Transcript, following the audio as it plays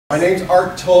My name's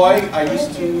Art Toy. I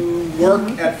used to work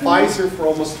at Pfizer for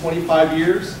almost 25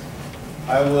 years.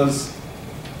 I was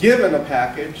given a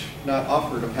package, not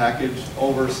offered a package,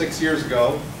 over 6 years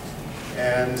ago.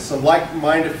 And some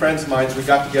like-minded friends of mine, we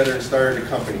got together and started a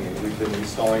company, and we've been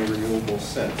installing Renewable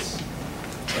since.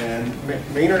 And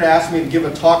Maynard asked me to give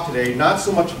a talk today, not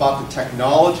so much about the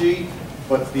technology,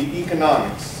 but the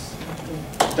economics,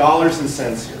 dollars and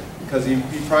cents here, because he'd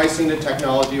be pricing the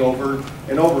technology over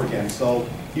and over again. So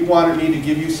he wanted me to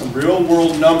give you some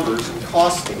real-world numbers and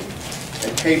costing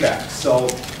and payback. So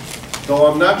though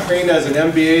I'm not trained as an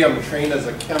MBA, I'm trained as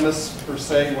a chemist per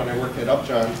se when I worked at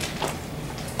Upjohn.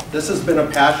 This has been a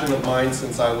passion of mine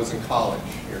since I was in college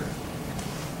here.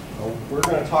 So we're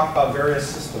going to talk about various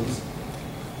systems.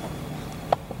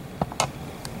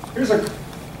 Here's a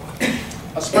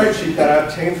spreadsheet that I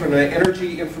obtained from the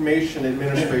Energy Information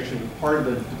Administration, part of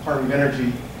the Department of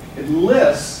Energy. It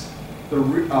lists the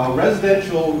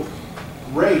residential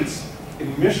rates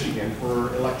in Michigan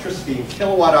for electricity in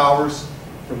kilowatt hours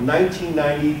from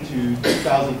 1990 to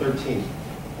 2013.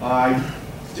 I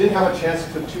didn't have a chance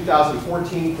to put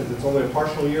 2014 because it's only a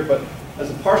partial year, but as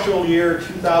a partial year,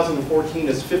 2014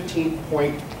 is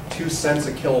 15.2 cents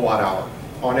a kilowatt hour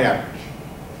on average.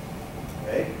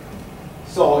 Okay?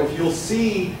 So if you'll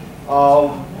see,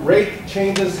 rate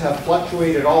changes have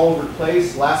fluctuated all over the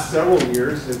place. Last several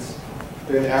years, it's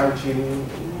been averaging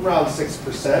around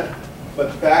 6%.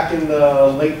 But back in the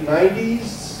late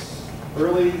 90s,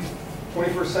 early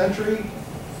 21st century,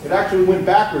 it actually went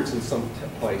backwards in some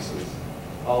places.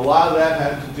 A lot of that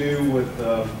had to do with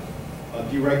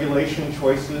deregulation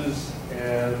choices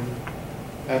and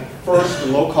at first the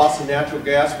low cost of natural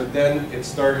gas, but then it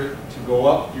started to go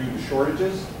up due to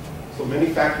shortages. So many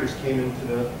factors came into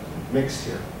the mix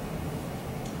here.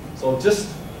 So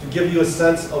just to give you a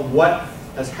sense of what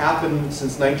has happened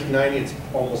since 1990, it's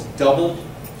almost doubled.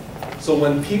 So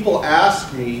when people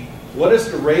ask me, what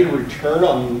is the rate of return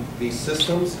on these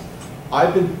systems?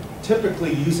 I've been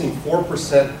typically using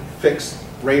 4% fixed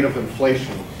rate of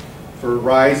inflation for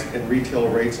rise in retail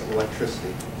rates of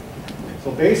electricity.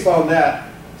 So based on that,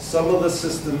 some of the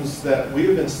systems that we've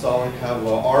been installing have a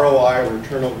ROI, or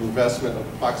return on investment, of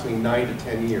approximately 9 to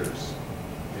 10 years.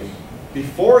 Okay.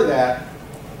 Before that,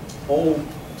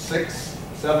 6,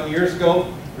 7 years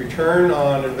ago, return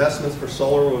on investments for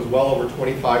solar was well over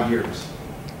 25 years.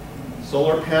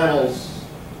 Solar panels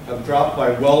have dropped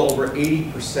by well over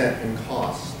 80% in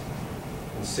cost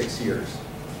in 6 years.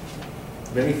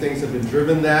 Many things have been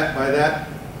driven by that.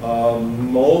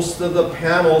 Most of the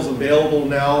panels available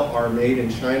now are made in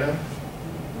China,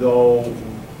 though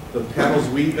the panels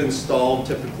we've installed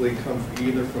typically come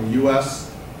either from US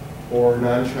or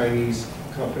non-Chinese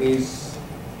companies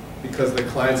because the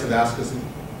clients have asked us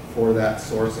for that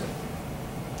sourcing.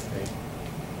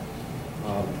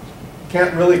 Okay.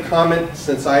 Can't really comment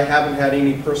since I haven't had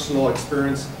any personal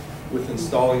experience with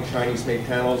installing Chinese-made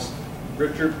panels.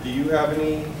 Richard, do you have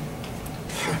any?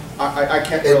 I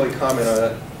can't really comment on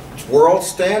it. World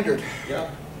standard. Yeah,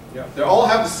 yeah. They all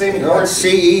have the same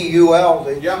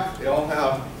CEUL. Yeah, they all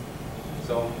have.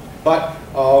 So, but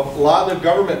a lot of the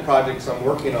government projects I'm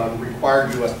working on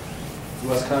require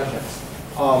U.S. contacts.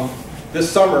 This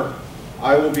summer,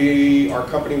 our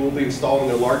company will be installing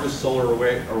the largest solar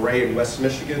array in West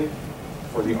Michigan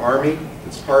for the Army.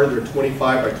 It's part of their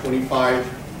 25 by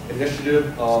 25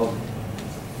 initiative of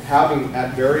having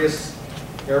at various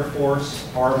Air Force,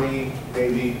 Army,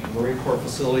 Navy, Marine Corps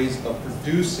facilities of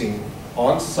producing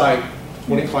on-site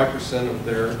 25% of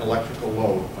their electrical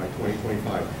load by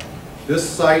 2025. This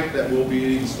site that we'll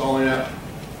be installing at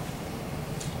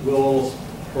will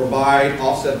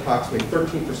offset approximately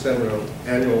 13% of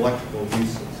annual electrical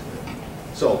usage.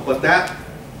 So, but that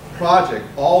project,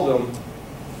 all of them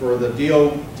for the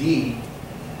DoD,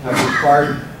 have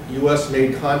required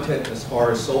US-made content as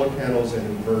far as solar panels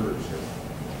and inverters.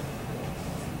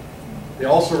 They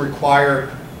also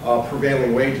require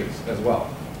prevailing wages as well.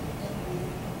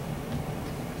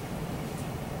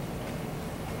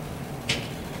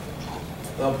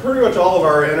 Pretty much all of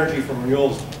our energy from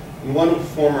renewables, in one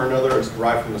form or another, is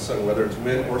derived from the sun, whether it's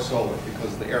wind or solar,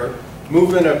 because the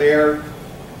movement of air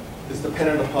is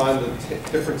dependent upon the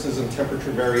differences in temperature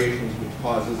variations, which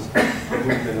causes the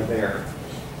movement of air.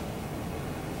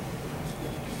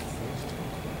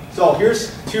 So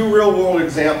here's two real-world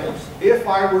examples. If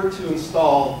I were to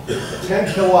install a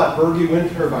 10 kilowatt Berge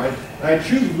wind turbine, and I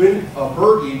choose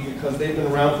Berge because they've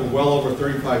been around for well over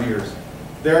 35 years.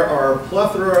 There are a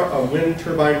plethora of wind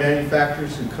turbine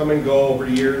manufacturers who come and go over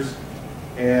the years,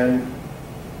 and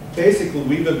basically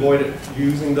we've avoided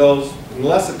using those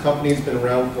unless a company's been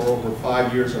around for over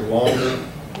 5 years or longer.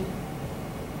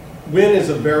 wind is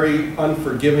a very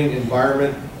unforgiving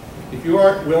environment. If you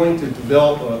aren't willing to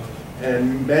develop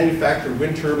and manufacture a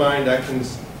wind turbine that can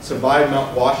survive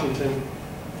Mount Washington,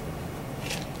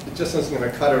 it just isn't going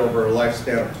to cut it over a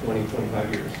lifespan of 20,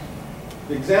 25 years.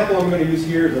 The example I'm going to use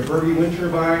here is a Verdi wind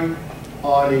turbine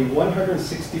on a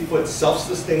 160-foot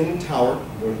self-sustaining tower.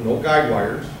 There's no guide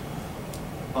wires.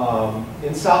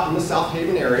 In the South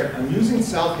Haven area. I'm using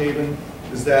South Haven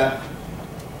is that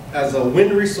as a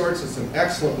wind resource, it's an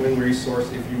excellent wind resource.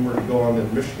 If you were to go on the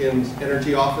Michigan's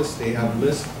Energy Office, they have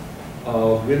lists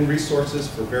of wind resources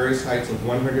for various heights of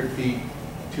 100 feet,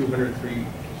 200 feet,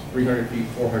 300 feet,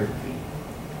 400 feet.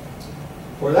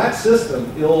 For that system,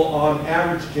 it'll on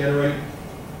average generate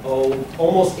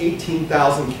almost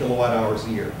 18,000 kilowatt hours a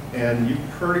year. And you've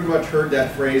pretty much heard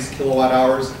that phrase, kilowatt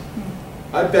hours.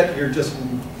 I bet you're just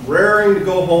raring to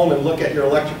go home and look at your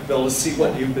electric bill to see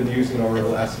what you've been using over the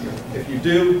last year. If you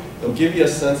do, it'll give you a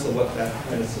sense of what that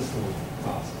kind of system would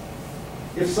cost.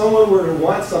 If someone were to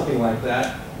want something like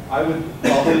that, I would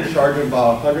probably charge them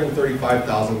about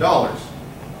 $135,000.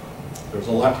 There's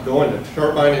a lot to go into. The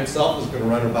turbine itself is going to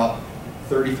run about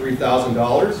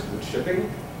 $33,000 with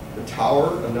shipping. The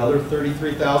tower, another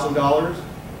 $33,000.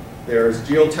 There's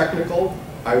geotechnical.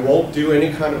 I won't do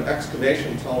any kind of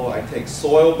excavation until I take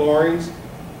soil borings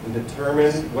and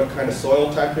determine what kind of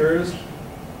soil type there is.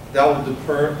 That will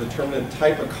determine the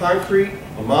type of concrete,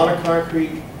 amount of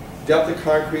concrete, depth of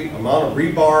concrete, amount of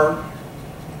rebar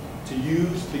to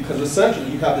use, because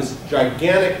essentially you have this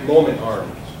gigantic moment arm.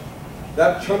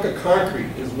 That chunk of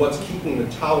concrete is what's keeping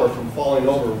the tower from falling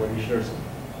over when there's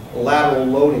a lateral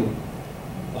loading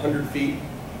 100 feet,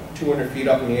 200 feet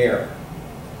up in the air.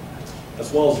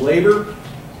 As well as labor,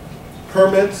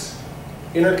 permits,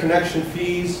 interconnection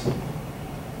fees,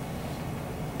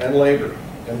 and labor,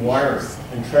 and wiring,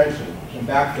 and trenching, and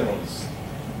backfilling.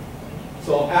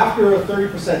 So after a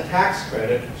 30% tax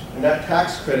credit, and that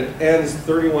tax credit ends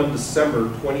 31 December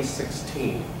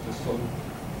 2016, just to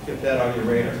get that on your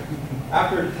radar.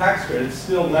 After a tax credit, it's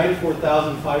still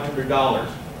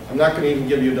 $94,500. I'm not going to even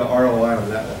give you the ROI on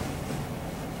that one.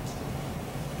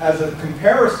 As a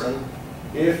comparison,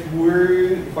 if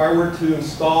I were to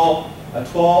install a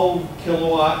 12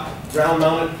 kilowatt ground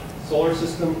mounted solar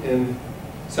system in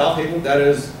South Haven, that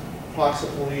is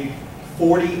approximately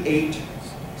 48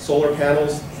 solar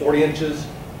panels, 40 inches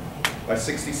by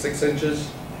 66 inches,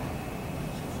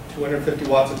 250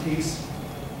 watts apiece,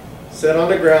 set on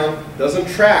the ground, doesn't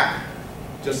track,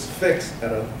 just fixed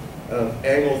at an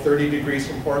angle 30 degrees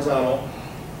from horizontal.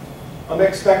 I'm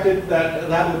expected that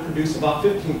that would produce about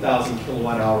 15,000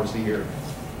 kilowatt hours a year.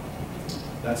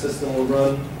 That system will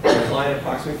run the client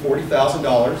approximately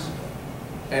 $40,000,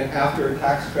 and after a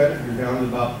tax credit, you're down to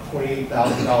about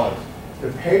 $28,000. The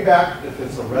payback, if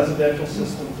it's a residential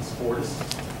system, is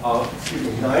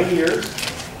 9 years.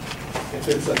 If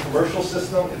it's a commercial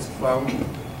system, it's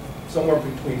somewhere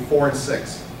between 4 and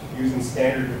 6, using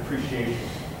standard depreciation.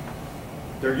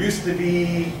 There used to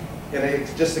be, and it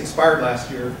just expired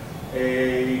last year,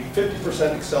 a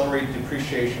 50% accelerated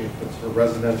depreciation if it's for a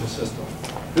residential system.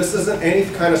 This isn't any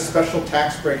kind of special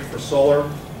tax break for solar.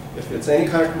 If it's any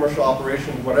kind of commercial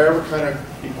operation, whatever kind of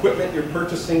equipment you're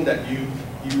purchasing that you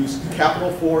use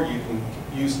capital for, you can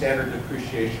use standard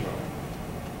depreciation on it.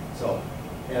 So,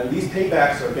 and these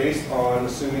paybacks are based on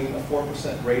assuming a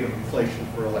 4% rate of inflation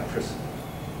for electricity.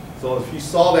 So if you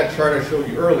saw that chart I showed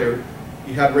you earlier,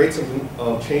 you had rates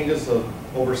of changes of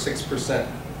over 6%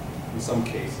 in some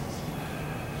cases.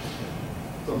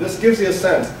 So this gives you a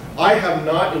sense. I have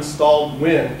not installed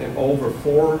wind in over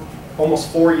almost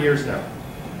 4 years now.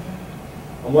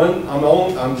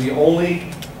 I'm the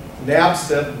only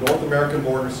NABCEP, North American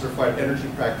Board Certified Energy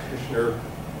Practitioner,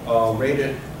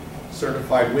 rated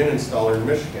certified wind installer in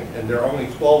Michigan, and there are only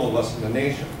 12 of us in the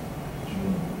nation.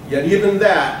 Yet even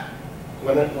that,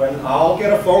 when I'll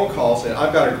get a phone call saying,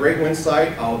 I've got a great wind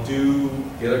site, I'll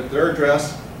get their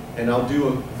address, and I'll do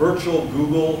a virtual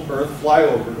Google Earth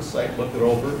flyover to the site, look it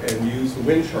over, and use the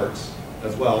wind charts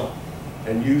as well,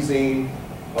 and using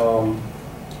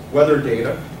weather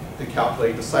data to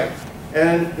calculate the site.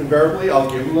 And invariably, I'll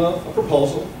give them a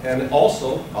proposal, and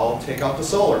also I'll take out the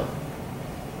solar.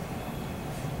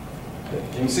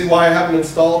 You can see why I haven't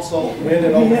installed wind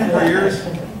in over 4 years?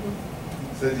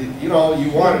 So, you know,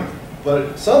 you want it,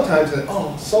 but sometimes,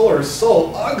 oh, solar is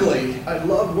so ugly. I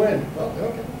love wind. Well,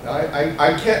 okay.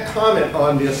 I can't comment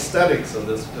on the aesthetics of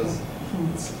this because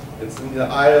it's in the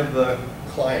eye of the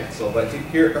client. So, but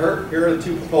here are the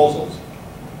two proposals.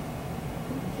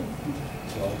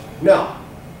 So, now,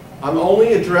 I'm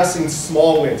only addressing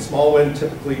small wind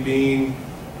typically being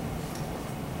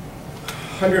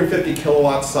 150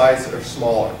 kilowatt size or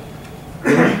smaller.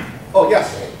 Oh,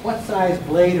 yes. What size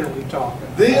blade are we talking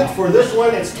For this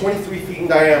one, it's 23 feet in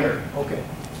diameter. Okay.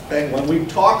 And when we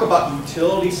talk about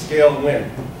utility scale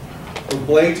wind, the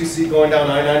blades you see going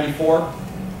down I-94,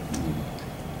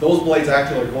 those blades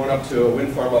actually are going up to a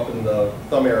wind farm up in the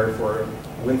Thumb area for a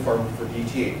wind farm for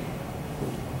DTE.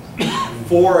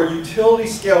 For a utility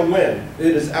scale wind,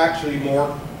 it is actually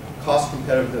more cost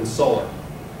competitive than solar.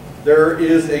 There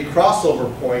is a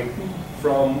crossover point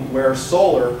from where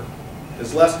solar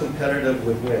is less competitive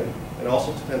with wind. It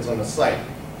also depends on the site.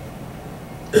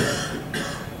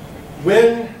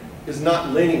 Wind is not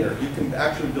linear. You can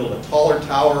actually build a taller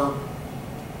tower,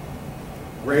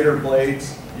 greater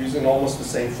blades, using almost the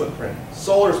same footprint.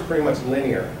 Solar is pretty much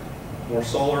linear. More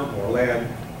solar, more land,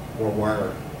 more wiring.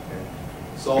 Okay.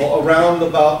 So around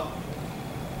about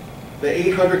the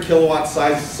 800 kilowatt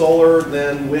size solar,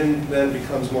 then wind then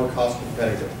becomes more cost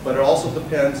competitive. But it also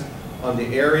depends on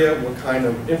the area, what kind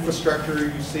of infrastructure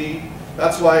you see.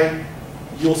 That's why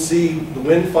you'll see the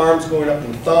wind farms going up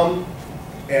in Thumb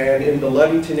and in the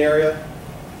Ludington area.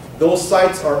 Those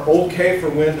sites are okay for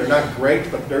wind. They're not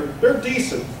great, but they're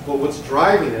decent. But what's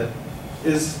driving it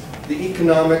is the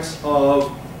economics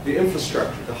of the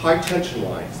infrastructure, the high tension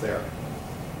lines there.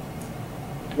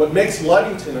 What makes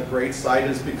Ludington a great site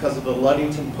is because of the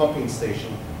Ludington pumping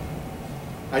station.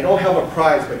 I don't have a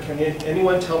prize, but can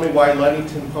anyone tell me why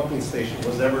Ludington pumping station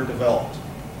was ever developed?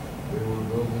 They were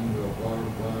building the water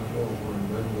plant over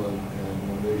in Midland, and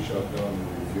when they shut down,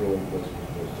 the refuel wasn't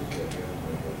supposed to kick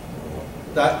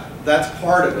in. That's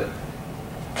part of it.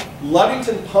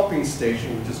 Ludington pumping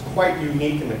station, which is quite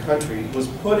unique in the country, was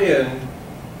put in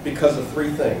because of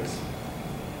three things: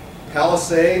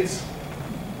 Palisades,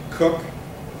 Cook,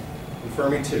 and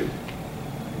Fermi 2.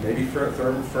 Maybe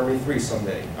Fermi 3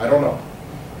 someday. I don't know.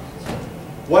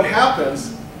 What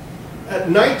happens at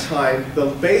nighttime, the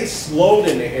base load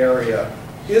in the area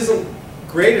isn't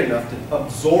great enough to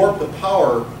absorb the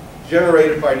power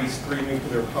generated by these three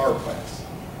nuclear power plants.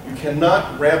 You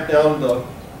cannot ramp down the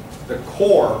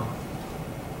core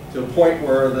to a point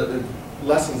where it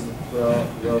lessens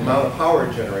the amount of power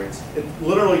it generates. It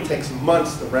literally takes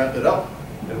months to ramp it up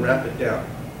and ramp it down.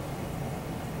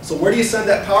 So where do you send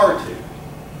that power to?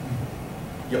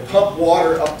 You pump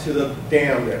water up to the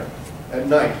dam there at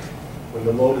night when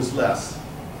the load is less.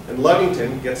 And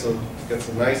Ludington gets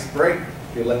a nice break.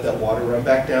 You let that water run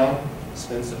back down,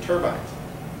 spins the turbines,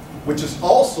 which is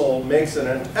also makes it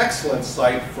an excellent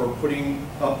site for putting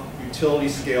up utility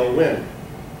scale wind.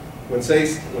 When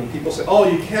people say, oh,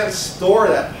 you can't store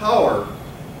that power,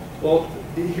 well,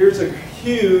 here's a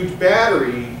huge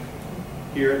battery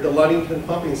here at the Ludington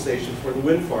pumping station for the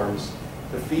wind farms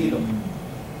to feed them.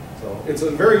 So it's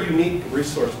a very unique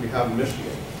resource we have in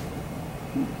Michigan.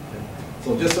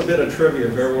 So just a bit of trivia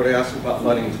if everyone asks about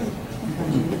Ludington.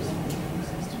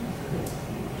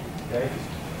 Okay.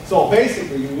 So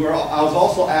basically, I was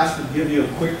also asked to give you a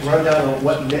quick rundown on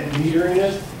what net metering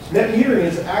is. Net metering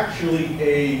is actually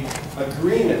an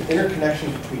agreement,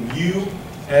 interconnection between you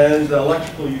and the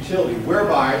electrical utility,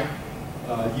 whereby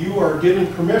you are given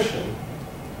permission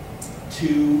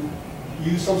to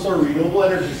use some sort of renewable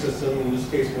energy system, in this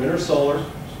case wind or solar.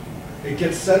 It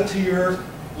gets sent to your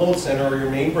load center or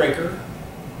your main breaker.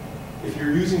 If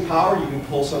you're using power, you can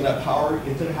pull some of that power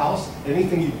into the house.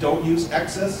 Anything you don't use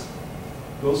excess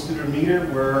goes through the meter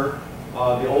where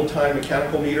the old-time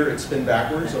mechanical meter, it's spin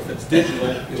backwards. So if it's digital,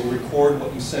 it'll record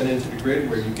what you send into the grid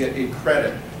where you get a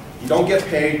credit. You don't get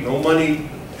paid, no money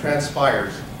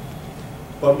transpires.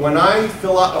 But when I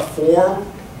fill out a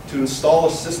form to install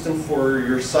a system for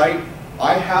your site,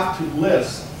 I have to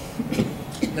list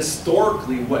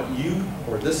historically what you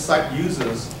or this site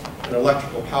uses in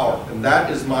electrical power. And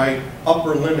that is my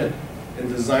upper limit in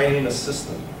designing a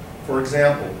system. For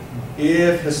example,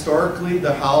 if historically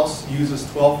the house uses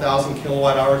 12,000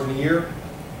 kilowatt hours in a year,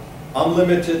 I'm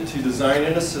limited to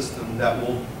designing a system that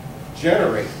will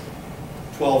generate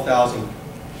 12,000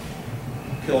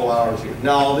 kilowatt hours a year.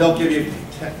 Now, they'll give you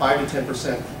 5 to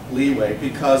 10% leeway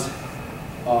because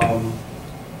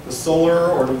the solar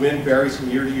or the wind varies from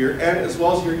year to year, and as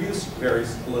well as your use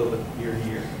varies a little bit year to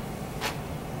year.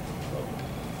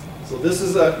 So this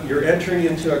is you're entering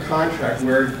into a contract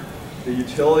where the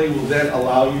utility will then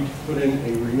allow you to put in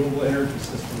a renewable energy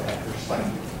system at your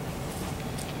site.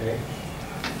 Okay?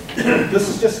 This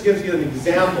is just gives you an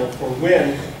example for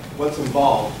wind, what's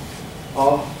involved.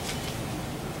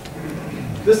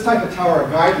 This type of tower,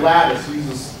 a guide lattice,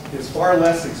 is far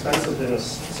less expensive than a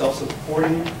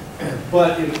self-supporting,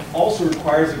 but it also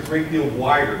requires a great deal of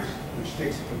wires, which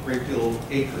takes up a great deal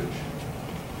of acreage.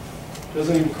 It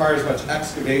doesn't even require as much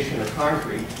excavation or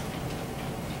concrete,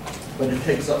 but it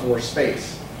takes up more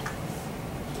space.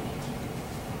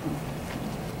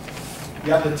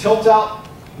 You have the tilt out.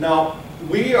 Now,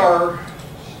 we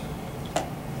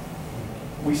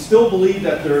still believe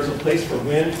that there is a place for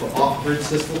wind for off-grid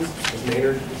systems, as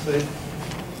Maynard would say.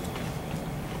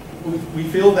 We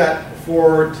feel that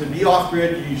to be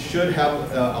off-grid, you should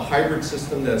have a hybrid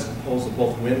system that's composed of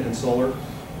both wind and solar.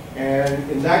 And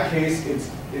in that case, it's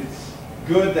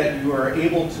good that you are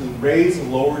able to raise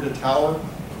and lower the tower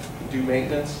to do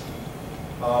maintenance.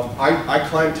 I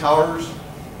climb towers.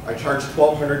 I charge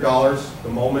 $1,200 the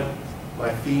moment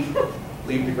my feet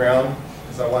leave the ground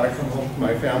because I want to come home to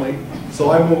my family.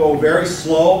 So I will go very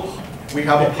slow. We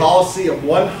have a policy of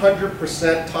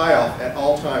 100% tie-off at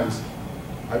all times.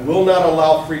 I will not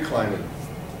allow free climbing.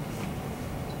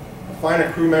 If I find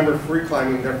a crew member free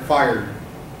climbing, they're fired.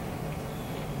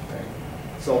 Okay.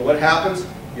 So what happens?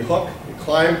 You hook, you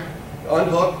climb, you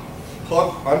unhook,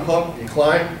 hook, unhook, you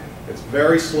climb. It's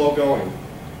very slow going.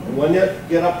 And when you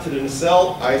get up to the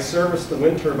nacelle, I service the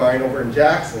wind turbine over in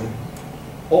Jackson,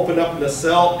 open up the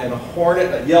nacelle, and a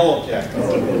hornet, a yellow jacket.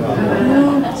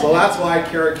 So that's why I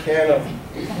carry a can of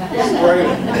spray.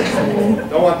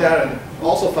 Don't want that. And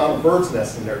also found a bird's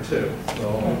nest in there too.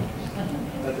 So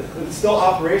it's still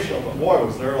operational, but boy,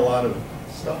 was there a lot of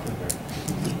stuff in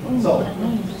there. So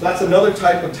that's another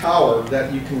type of tower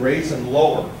that you can raise and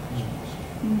lower.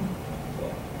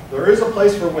 So, there is a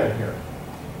place for wind here.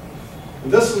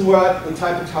 And this is what the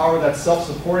type of tower that's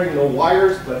self-supporting, no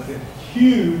wires, but a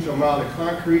huge amount of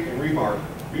concrete and rebar.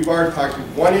 Rebar, talking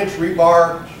 1-inch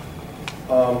rebar,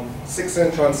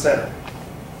 6-inch on center.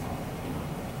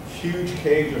 Huge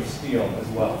cage of steel as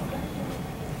well.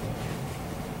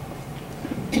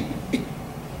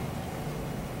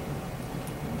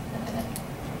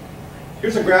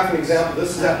 Here's a graphic example.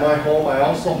 This is at my home. I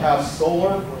also have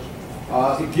solar.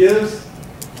 I've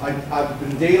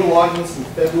been data logging since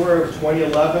February of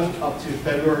 2011 up to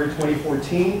February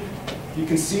 2014. You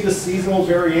can see the seasonal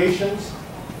variations.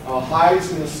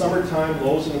 Highs in the summertime,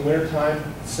 lows in the wintertime,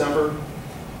 December.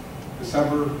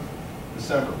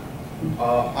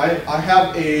 I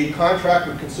have a contract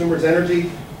with Consumers Energy,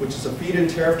 which is a feed-in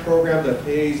tariff program that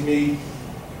pays me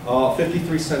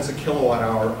 53 cents a kilowatt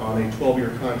hour on a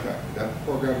 12-year contract. That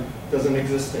program doesn't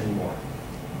exist anymore.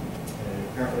 And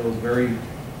apparently it was very,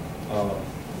 a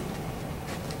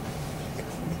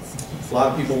lot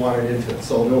of people wanted into it.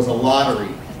 So there was a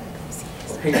lottery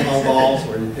for ping pong balls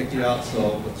where they picked you out,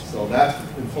 so that's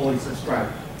been fully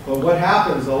subscribed. But what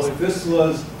happens though, if this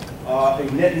was a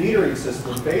net metering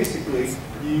system, basically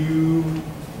you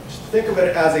think of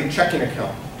it as a checking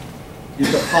account. You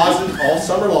deposit all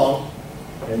summer long,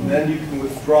 and then you can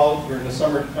withdraw during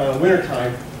the winter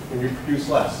time when you produce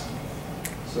less.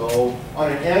 So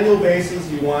on an annual basis,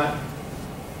 you want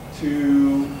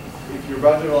to, if your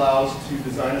budget allows, to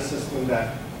design a system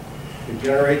that it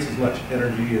generates as much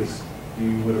energy as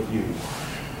you would have used.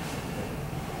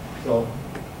 So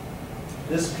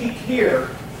this peak here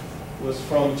was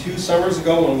from 2 summers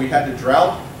ago when we had the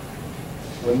drought.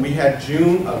 When we had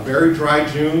June, a very dry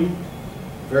June,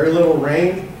 very little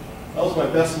rain. That was my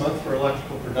best month for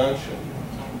electrical production.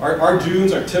 Our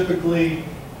Junes are typically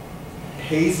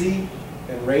hazy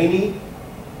and rainy.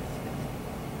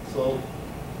 So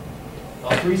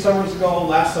 3 summers ago,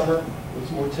 last summer,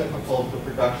 was more typical of the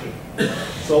production.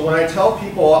 So when I tell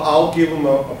people I'll give them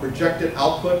a projected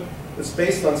output, it's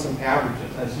based on some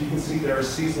averages. As you can see, there are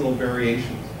seasonal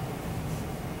variations.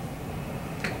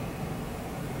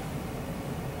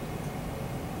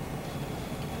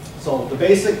 So the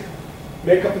basic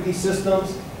makeup of these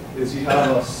systems is you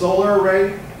have a solar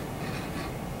array.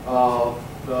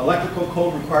 The electrical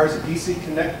code requires a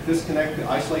DC disconnect to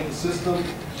isolate the system.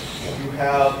 You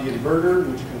have the inverter,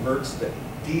 which converts the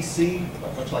DC,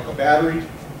 much like a battery,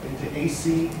 into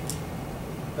AC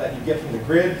that you get from the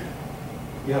grid.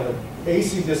 You have an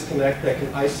AC disconnect that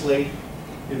can isolate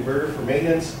the inverter for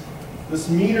maintenance. This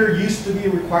meter used to be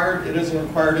required. It isn't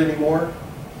required anymore.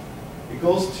 It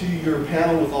goes to your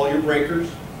panel with all your breakers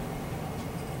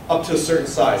up to a certain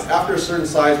size. After a certain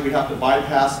size, we have to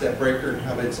bypass that breaker and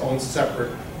have its own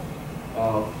separate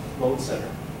load center.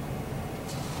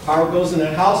 Power goes in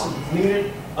the house if it's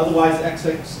needed. Otherwise,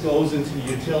 excess goes into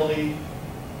the utility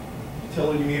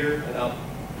meter and out.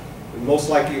 And most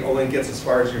likely, it only gets as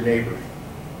far as your neighbor,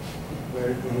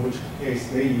 in which case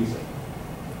they use it.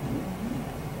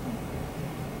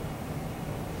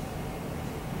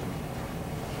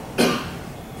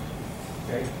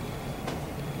 Okay.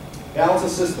 Balance of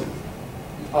system.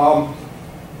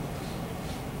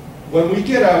 When we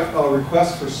get a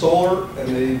request for solar, and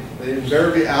they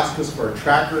invariably ask us for a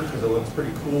tracker because it looks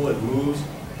pretty cool, it moves.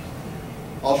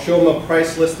 I'll show them a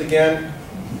price list again.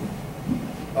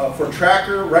 For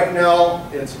tracker, right now,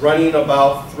 it's running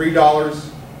about $3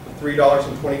 to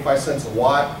 $3.25 a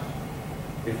watt.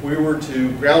 If we were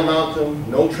to ground mount them,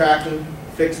 no tracking,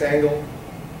 fixed angle,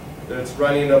 then it's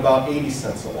running about 80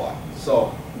 cents a watt.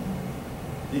 So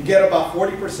you get about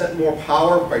 40% more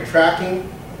power by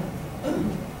tracking,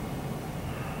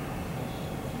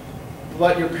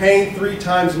 but you're paying 3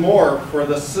 times more for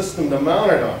the system to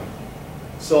mount it on.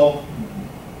 So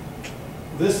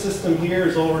this system here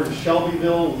is over in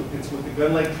Shelbyville. It's with the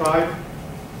Gun Lake tribe.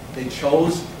 They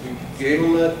chose, we gave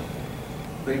them it.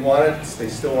 They wanted, they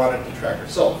still wanted the tracker.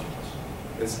 So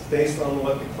it's based on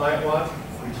what the client wants.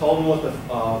 We told them what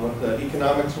the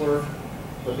economics were,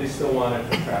 but they still wanted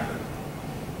the tracker.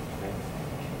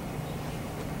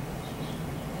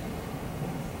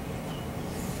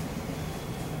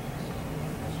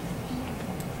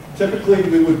 Typically,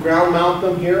 we would ground mount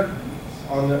them here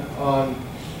at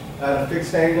a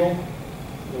fixed angle.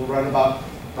 We'll run about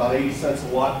 80 cents a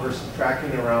watt versus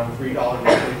tracking around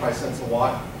 $3.25 a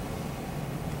watt.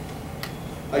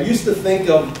 I used to think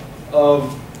of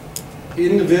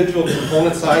individual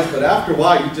component size, but after a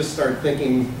while, you just start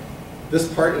thinking, this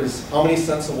part is how many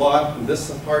cents a watt, and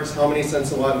this part is how many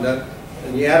cents a watt, and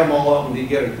you add them all up, and you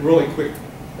get a really quick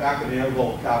back of the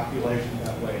envelope calculation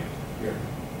that way here.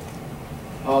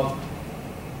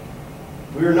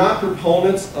 We are not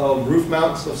proponents of roof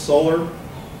mounts of solar,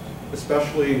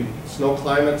 especially in snow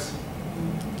climates.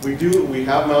 We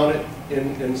have mounted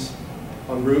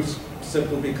on roofs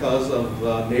simply because of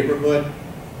the neighborhood.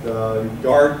 The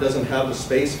yard doesn't have the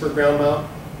space for ground mount,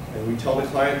 and we tell the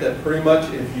client that pretty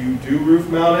much if you do roof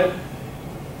mount it,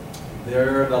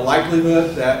 the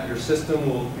likelihood that your system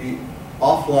will be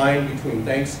offline between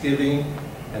Thanksgiving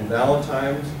and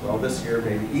Valentine's, well, this year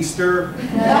maybe Easter.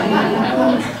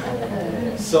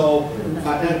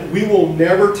 And we will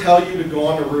never tell you to go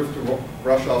on the roof to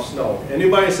brush off snow.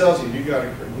 Anybody tells you got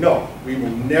to, no, we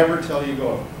will never tell you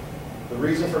go. The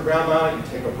reason for ground mounting, you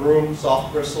take a broom,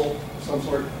 soft bristle, some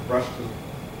sort, brush the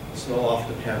snow off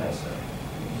the panels there.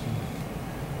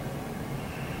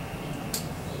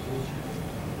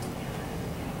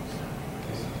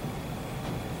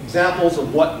 Examples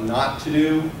of what not to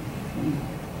do.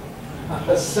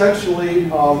 Essentially,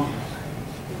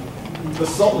 the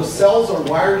cells are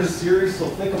wired in series, so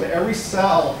think of every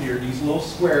cell here, these little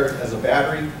squares, as a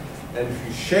battery. And if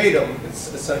you shade them, it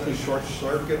essentially short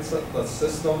circuits the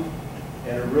system,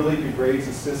 and it really degrades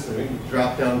the system. It can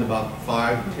drop down to about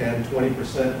 5, 10,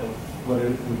 20% of what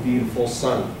it would be in full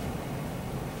sun.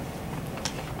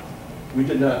 We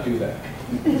did not do that.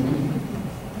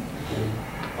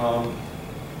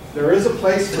 There is a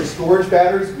place for storage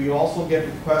batteries. We also get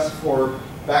requests for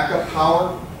backup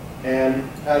power, and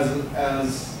as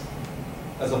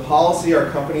a policy, our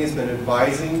company has been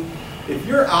advising, if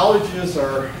your outages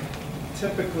are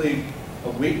typically a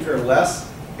week or less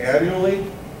annually,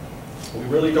 we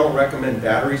really don't recommend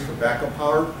batteries for backup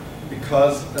power,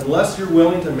 because unless you're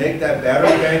willing to make that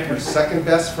battery bank your second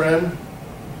best friend,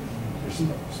 your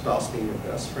spouse being your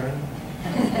best friend,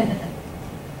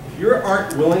 if you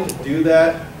aren't willing to do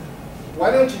that, why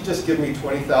don't you just give me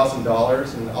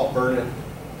 $20,000 and I'll burn it.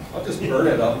 I'll just burn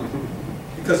it up.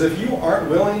 Because if you aren't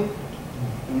willing,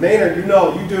 Maynard, you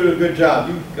know you do a good job.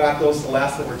 You got those to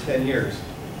last over 10 years.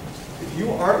 If you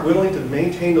aren't willing to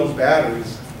maintain those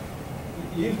batteries,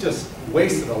 you've just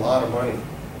wasted a lot of money.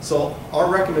 So our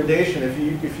recommendation, if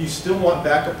you still want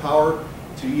backup power,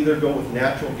 to either go with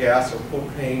natural gas or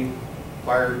propane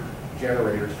fired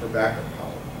generators for backup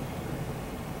power.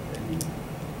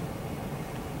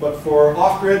 But for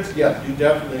off-grids, yes, you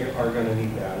definitely are going to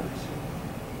need batteries.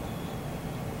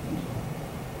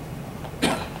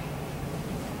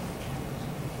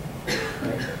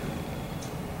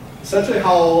 Essentially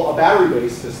how a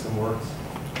battery-based system works.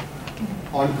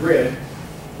 On grid,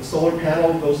 the solar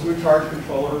panel goes through a charge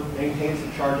controller, maintains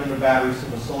the charge in the battery so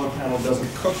the solar panel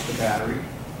doesn't cook the battery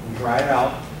and dry it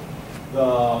out.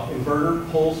 The inverter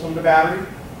pulls from the battery.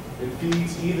 It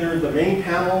feeds either the main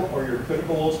panel or your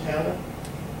critical loads panel.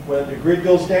 When the grid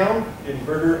goes down, the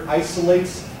inverter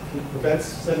isolates, prevents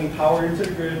sending power into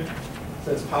the grid,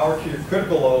 sends power to your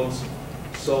critical loads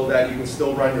so that you can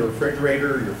still run your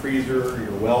refrigerator, your freezer,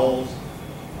 your wells,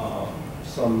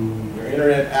 your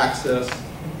internet access.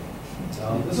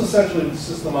 This is essentially the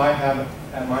system I have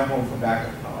at my home for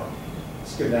backup power,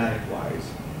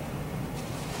 schematic-wise.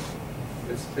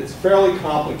 It's fairly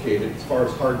complicated as far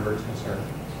as hardware is concerned.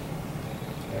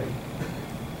 Okay.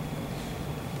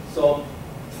 So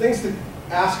things to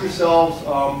ask yourselves,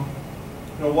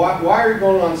 why are you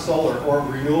going on solar or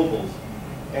renewables?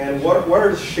 And what are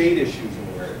the shade issues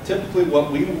in the area? Typically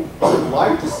what we would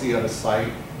like to see on a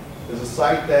site is a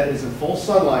site that is in full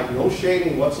sunlight, no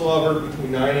shading whatsoever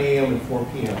between 9 a.m. and 4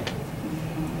 p.m.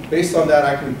 Based on that,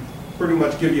 I can pretty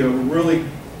much give you a really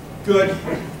good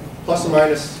plus or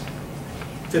minus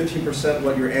 15%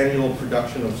 what your annual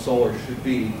production of solar should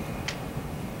be.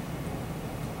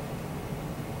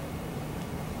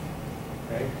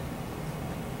 Okay.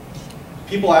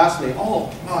 People ask me,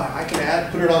 oh, wow, I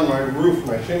can put it on my roof,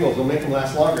 my shingles, it'll make them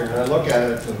last longer. And I look at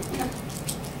it and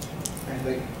I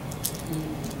think,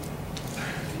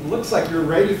 it looks like you're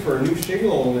ready for a new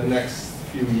shingle in the next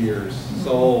few years.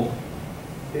 So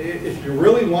if you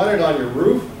really want it on your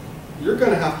roof, you're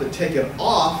going to have to take it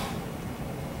off,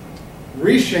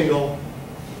 re-shingle,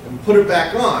 and put it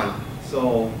back on.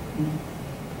 So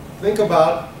think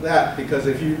about that, because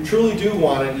if you truly do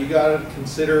want it, you got to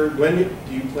consider when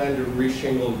do you plan to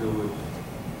re-shingle your roof.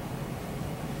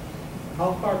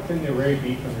 How far can the array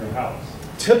be from your house?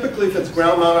 Typically, if it's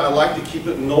ground mounted, I like to keep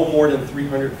it no more than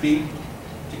 300 feet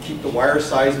to keep the wire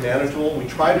size manageable. We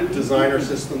try to design our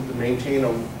system to maintain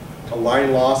a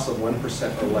line loss of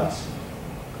 1% or less.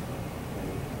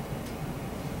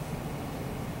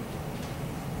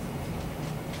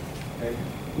 Okay.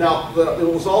 Now, it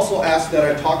was also asked that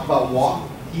I talk about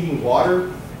heating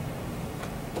water.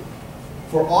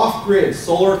 For off-grid,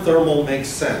 solar thermal makes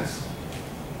sense.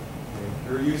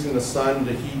 You're using the sun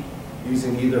to heat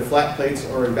using either flat plates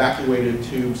or evacuated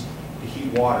tubes to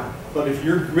heat water. But if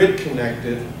you're grid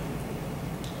connected,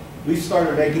 we've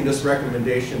started making this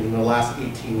recommendation in the last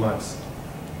 18 months.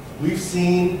 We've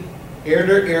seen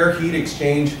air-to-air heat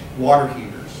exchange water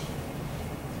heaters.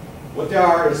 What they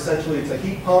are, essentially, it's a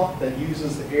heat pump that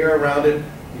uses the air around it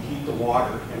to heat the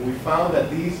water. And we found that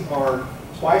these are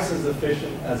twice as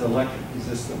efficient as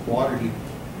electric-resistant water heat.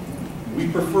 We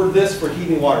prefer this for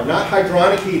heating water, not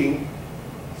hydronic heating,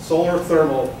 solar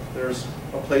thermal. There's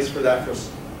a place for that for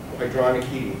hydronic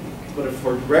heating. But if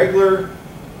for regular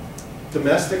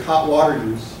domestic hot water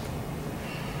use,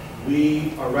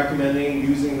 we are recommending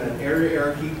using an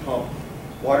air-to-air heat pump,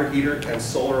 water heater, and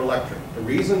solar electric. The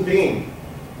reason being,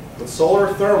 with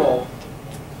solar thermal,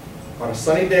 on a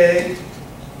sunny day,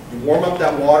 you warm up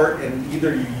that water and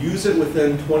either you use it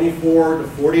within 24 to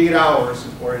 48 hours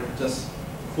or it just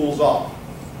cools off.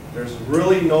 There's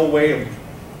really no way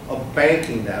of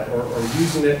banking that or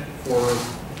using it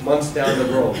for months down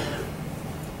the road.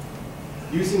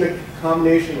 Using a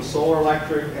combination of solar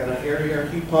electric and an air-to-air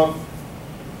heat pump,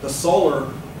 the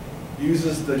solar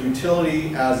uses the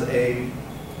utility as a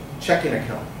checking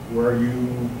account where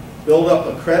you build up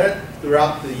a credit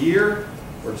throughout the year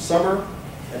or summer,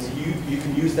 and you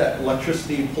can use that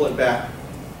electricity and pull it back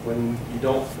when you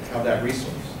don't have that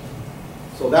resource.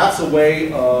 So that's a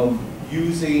way of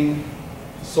using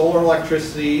solar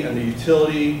electricity and the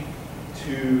utility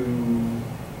to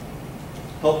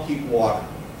help keep water.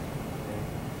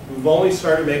 We've only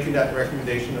started making that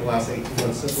recommendation in the last 18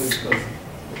 months simply because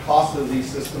the cost of these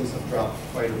systems have dropped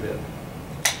quite a bit.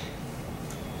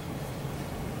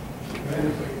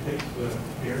 It takes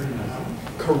the air in the house.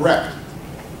 Correct.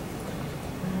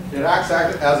 It acts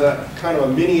as a kind of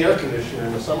a mini air conditioner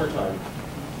in the summertime.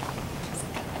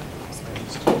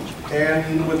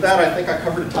 And with that, I think I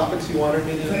covered the topics you wanted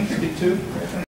me to speak to.